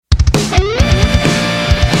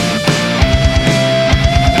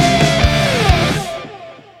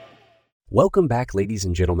Welcome back, ladies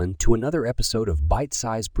and gentlemen, to another episode of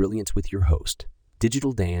Bite-Sized Brilliance with your host,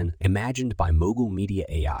 Digital Dan, imagined by Mogul Media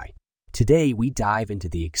AI. Today, we dive into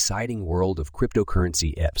the exciting world of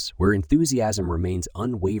cryptocurrency ETFs, where enthusiasm remains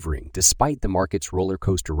unwavering despite the market's roller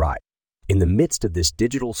coaster ride. In the midst of this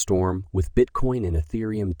digital storm, with Bitcoin and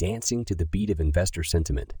Ethereum dancing to the beat of investor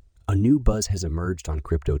sentiment, a new buzz has emerged on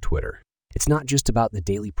crypto Twitter. It's not just about the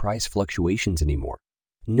daily price fluctuations anymore.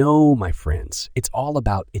 No, my friends, it's all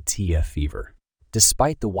about ETF fever.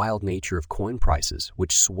 Despite the wild nature of coin prices,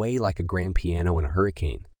 which sway like a grand piano in a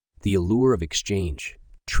hurricane, the allure of exchange,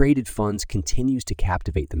 traded funds continues to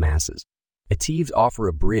captivate the masses. ETFs offer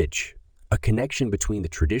a bridge, a connection between the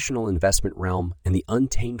traditional investment realm and the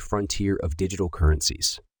untamed frontier of digital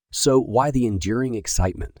currencies. So why the enduring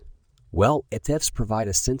excitement? Well, ETFs provide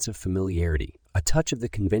a sense of familiarity, a touch of the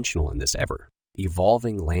conventional in this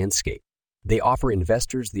ever-evolving landscape. They offer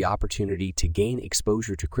investors the opportunity to gain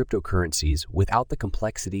exposure to cryptocurrencies without the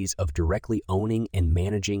complexities of directly owning and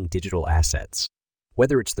managing digital assets.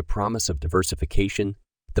 Whether it's the promise of diversification,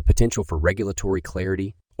 the potential for regulatory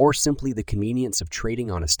clarity, or simply the convenience of trading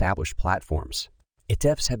on established platforms,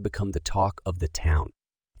 ETFs have become the talk of the town.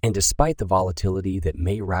 And despite the volatility that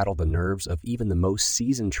may rattle the nerves of even the most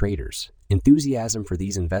seasoned traders, enthusiasm for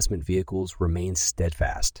these investment vehicles remains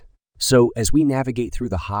steadfast. So, as we navigate through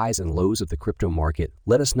the highs and lows of the crypto market,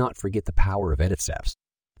 let us not forget the power of ETFs.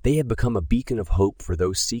 They have become a beacon of hope for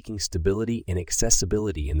those seeking stability and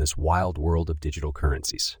accessibility in this wild world of digital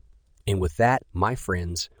currencies. And with that, my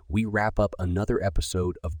friends, we wrap up another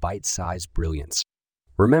episode of Bite-Sized Brilliance.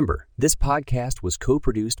 Remember, this podcast was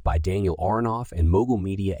co-produced by Aharonoff and Mogul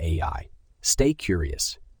Media AI. Stay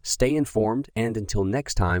curious, stay informed, and until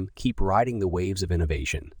next time, keep riding the waves of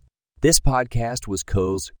innovation. This podcast was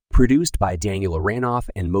co-produced by Aharonoff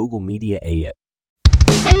and Mogul Media AI.